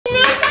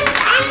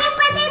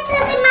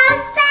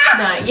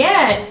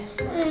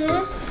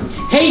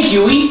Hey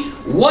Huey,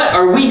 what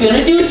are we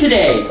gonna do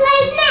today?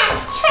 Play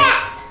mouse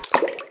trap.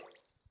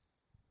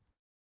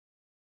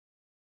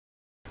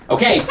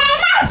 Okay,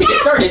 to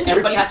get started,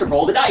 everybody has to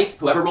roll the dice.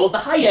 Whoever rolls the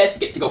highest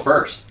gets to go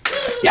first.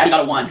 Daddy got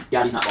a 1.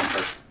 Daddy's not going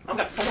first. I've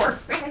got 4.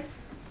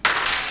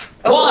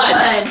 Oh, 1.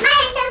 My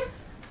turn.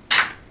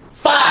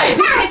 5.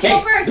 Let's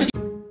go first. Lucy.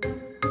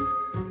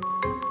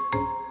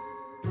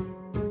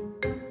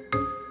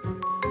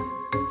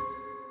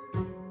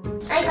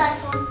 I got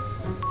 4.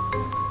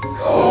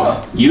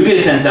 Oh, you get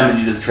to send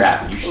somebody to the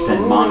trap. You should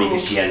send Mommy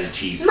because she has a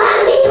cheese.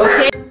 Mommy.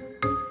 Okay.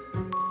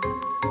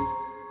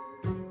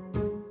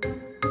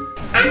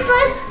 I'm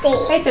thirsty.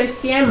 Hey,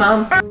 thirsty, I'm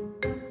Mom.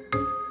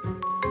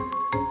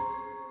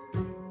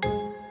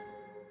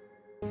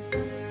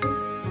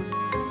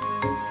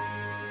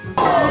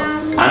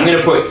 I'm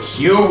gonna put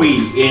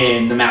Huey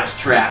in the mouse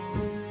trap. I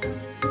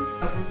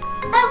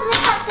hope the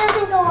top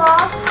doesn't go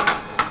off.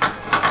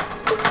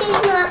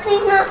 Please not,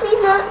 please not,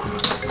 please not.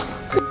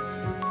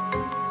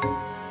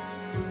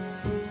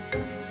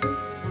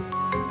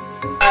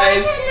 I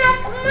want to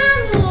knock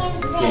Mommy in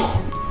there.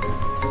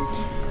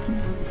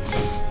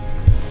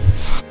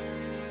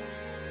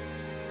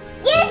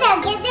 You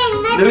don't get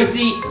another.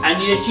 Lucy, I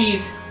need a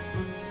cheese.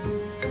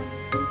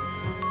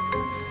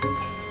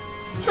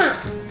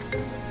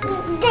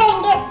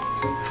 Dang it.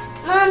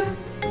 Mom.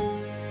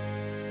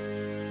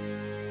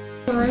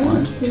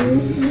 1, 2,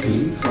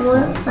 3,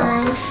 4,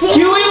 5, 6.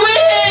 Huey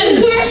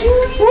wins!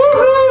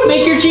 Woohoo!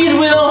 Make your cheese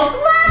wheel. One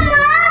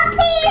more,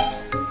 please.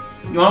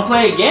 You wanna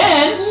play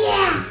again? Yeah.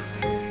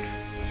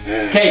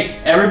 Okay,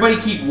 everybody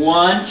keep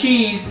 1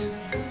 cheese.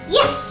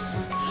 Yes.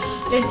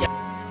 Good job.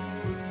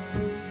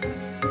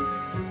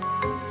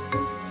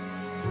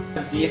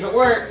 Let's see if it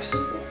works.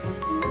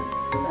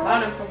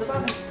 Bottom, pull the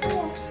bottom.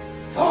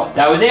 Oh,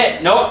 that was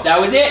it. Nope, that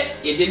was it.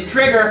 It didn't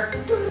trigger.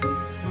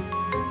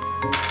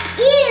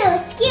 Ew,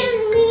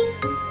 excuse me.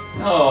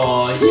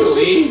 Oh,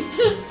 Huey.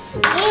 Ew.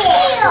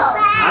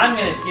 I'm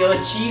gonna steal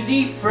a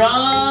cheesy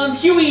from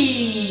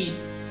Huey.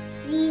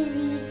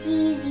 Cheesy,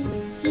 cheesy,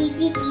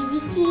 cheesy, cheesy,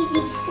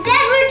 cheesy.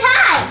 Then we're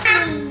tied.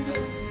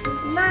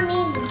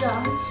 Mommy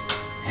lost.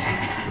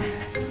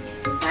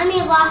 Mommy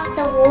lost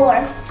the war.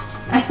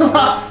 I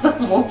lost the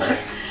war.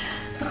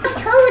 I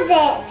told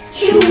it.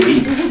 Huey.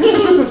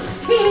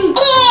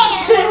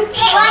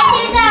 Why do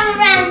you come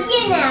around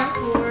here now?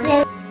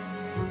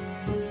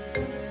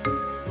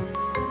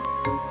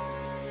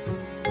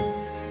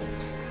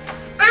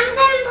 I'm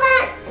gonna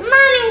put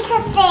Mom into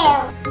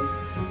sale.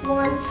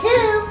 1, 2.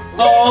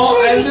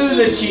 Oh, I lose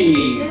a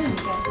cheese.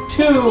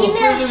 2 You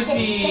for moved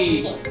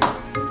Lucy.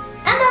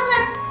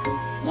 Another.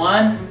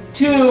 1,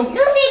 2.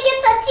 Lucy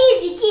gets a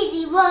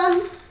cheesy one.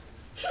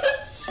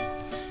 I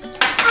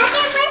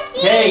get my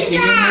seed Okay, can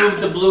back. you move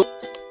the blue?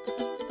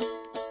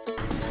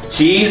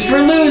 Cheese for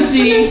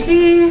Lucy.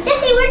 Lucy.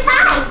 Lucy, we're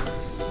tied.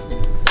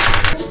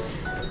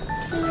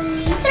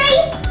 3.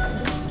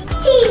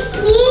 Cheese,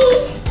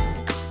 please.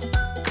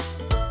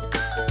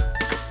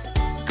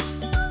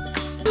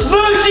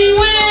 Lucy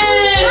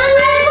wins!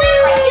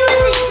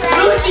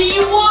 Lucy,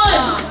 you won!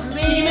 Oh,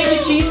 Can you make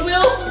a cheese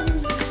wheel?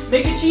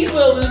 Make a cheese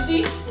wheel,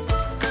 Lucy.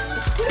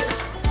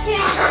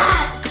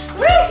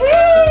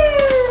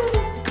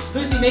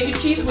 Lucy, make a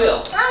cheese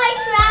wheel.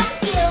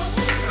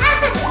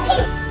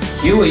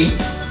 Huey,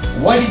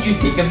 what did you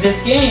think of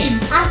this game?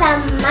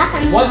 Awesome,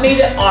 awesome. What made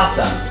it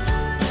awesome?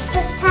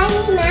 This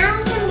tiny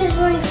mouse and this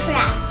one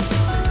trap.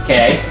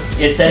 Okay,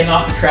 is setting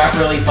off the trap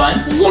really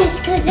fun? Yes,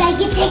 because I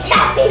get to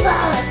trap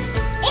people.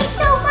 It's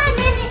so fun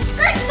and it's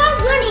good for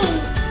running.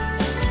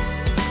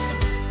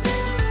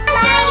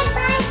 Bye,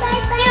 bye,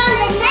 bye, bye. See you on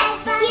the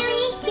next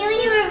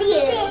Hewey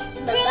review.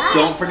 Bye-bye.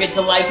 Don't forget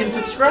to like and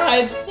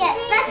subscribe. Yes,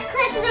 let's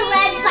click the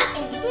red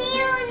button. See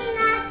you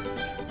next.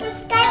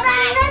 Subscribe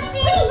on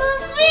the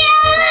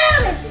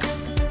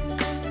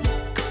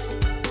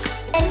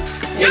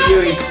Hey,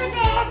 Huey.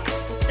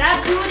 Stop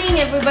tooting,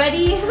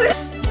 everybody.